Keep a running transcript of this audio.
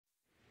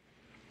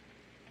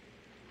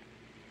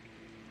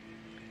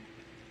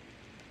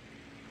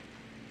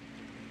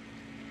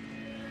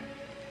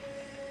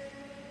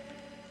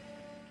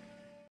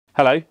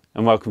Hello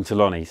and welcome to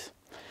Lonnie's.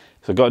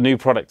 So I've got a new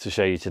product to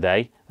show you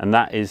today, and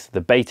that is the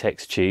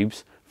Baitex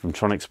tubes from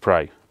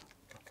TronixPro.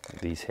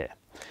 These here.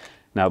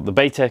 Now the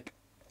Baitex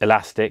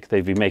elastic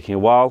they've been making a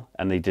while,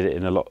 and they did it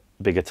in a lot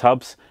bigger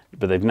tubs,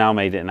 but they've now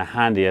made it in a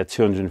handier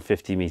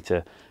 250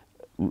 meter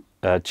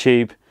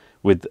tube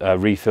with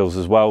refills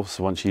as well.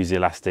 So once you use the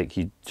elastic,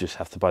 you just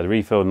have to buy the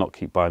refill and not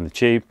keep buying the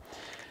tube.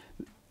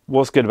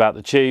 What's good about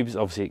the tubes,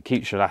 obviously it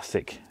keeps your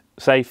elastic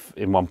safe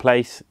in one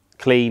place,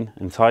 clean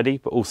and tidy,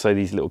 but also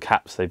these little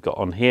caps they've got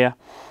on here,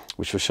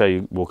 which I'll show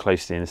you more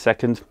closely in a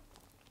second.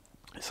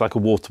 It's like a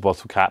water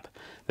bottle cap.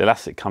 The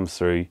elastic comes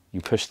through,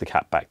 you push the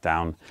cap back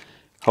down,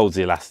 holds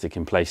the elastic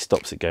in place,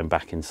 stops it going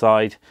back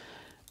inside,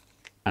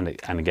 and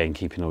again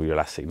keeping all your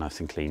elastic nice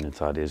and clean and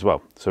tidy as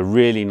well. So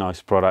really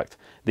nice product.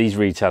 These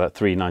retail at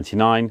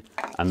 £3.99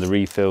 and the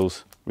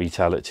refills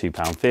retail at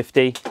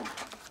 £2.50.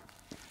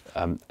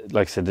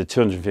 Like I said, the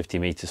 250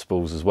 meter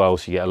spools as well,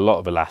 so you get a lot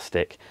of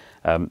elastic.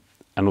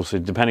 And also,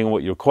 depending on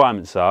what your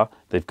requirements are,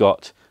 they've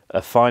got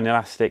a fine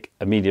elastic,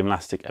 a medium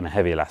elastic and a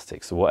heavy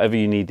elastic. So whatever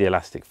you need the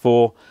elastic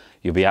for,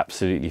 you'll be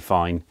absolutely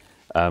fine.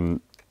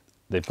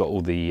 They've got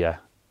all the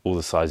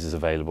sizes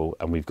available,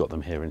 and we've got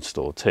them here in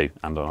store too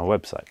and on our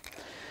website.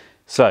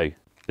 So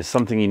there's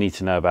something you need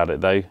to know about it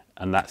though,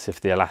 and that's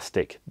if the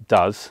elastic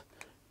does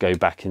go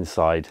back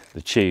inside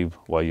the tube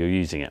while you're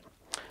using it.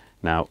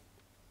 Now,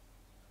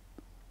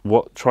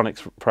 what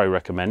TronixPro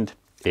recommend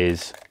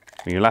is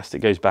when your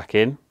elastic goes back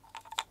in,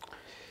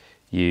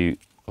 you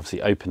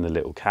obviously open the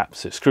little cap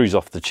so it screws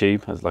off the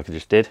tube, as like I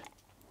just did.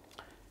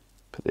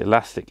 Put the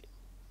elastic,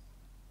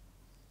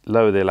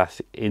 lower the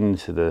elastic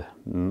into the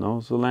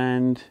nozzle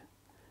end,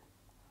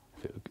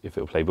 if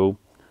it'll play ball,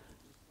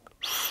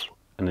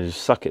 and then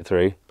just suck it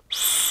through.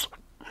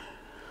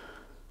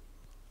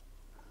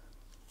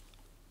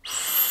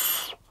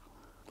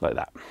 Like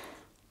that.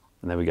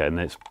 And there we go, and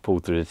then it's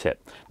pulled through the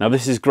tip. Now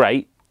this is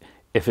great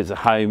if it's at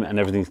home and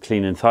everything's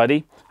clean and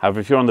tidy. However,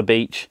 if you're on the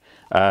beach,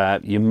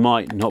 you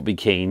might not be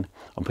keen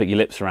on putting your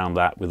lips around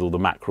that with all the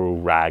mackerel,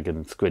 rag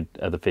and squid,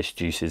 other fish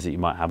juices that you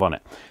might have on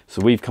it.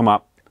 So we've come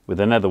up with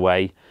another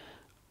way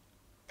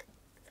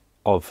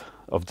of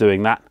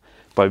doing that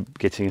by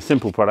getting a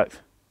simple product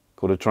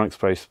called a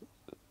TronixPro,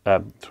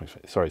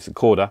 it's a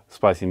Corda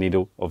splicing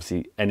needle.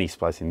 Obviously any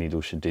splicing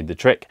needle should do the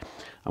trick,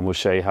 and we'll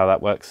show you how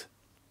that works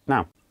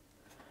now.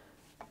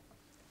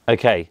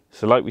 Okay,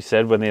 so like we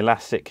said, when the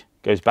elastic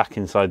goes back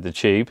inside the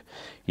tube,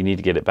 you need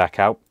to get it back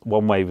out.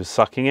 One way was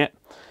sucking it.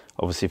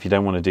 Obviously, if you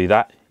don't want to do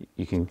that,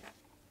 you can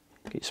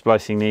get your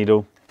splicing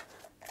needle,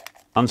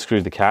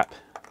 unscrew the cap,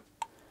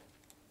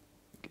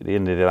 get the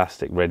end of the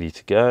elastic ready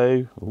to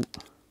go. Ooh.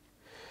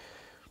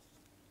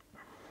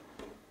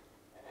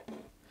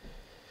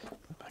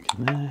 Back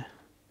in there.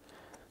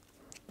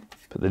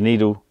 Put the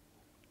needle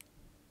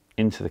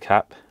into the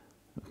cap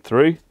and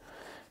through.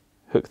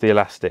 Hook the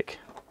elastic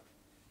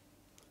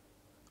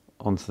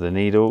onto the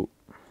needle,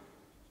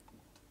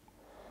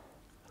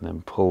 and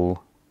then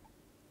pull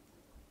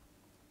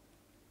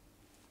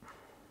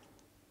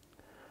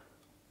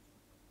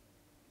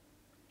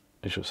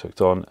make sure it's hooked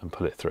on and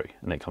pull it through,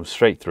 and it comes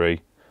straight through,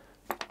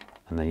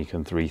 and then you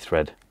can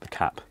re-thread the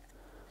cap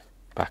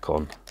back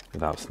on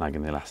without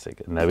snagging the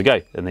elastic, and there we go,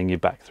 and then you're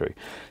back through.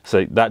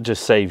 So that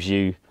just saves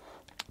you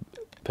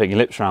putting your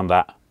lips around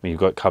that when you've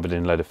got it covered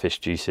in a load of fish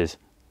juices,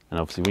 and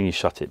obviously when you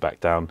shut it back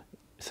down,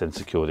 it's then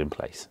secured in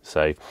place.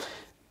 So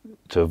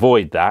to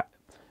avoid that,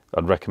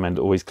 I'd recommend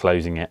always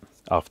closing it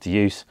after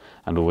use,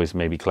 and always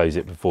maybe close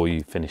it before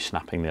you finish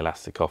snapping the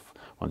elastic off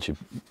once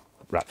you've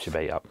wrapped your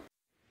bait up.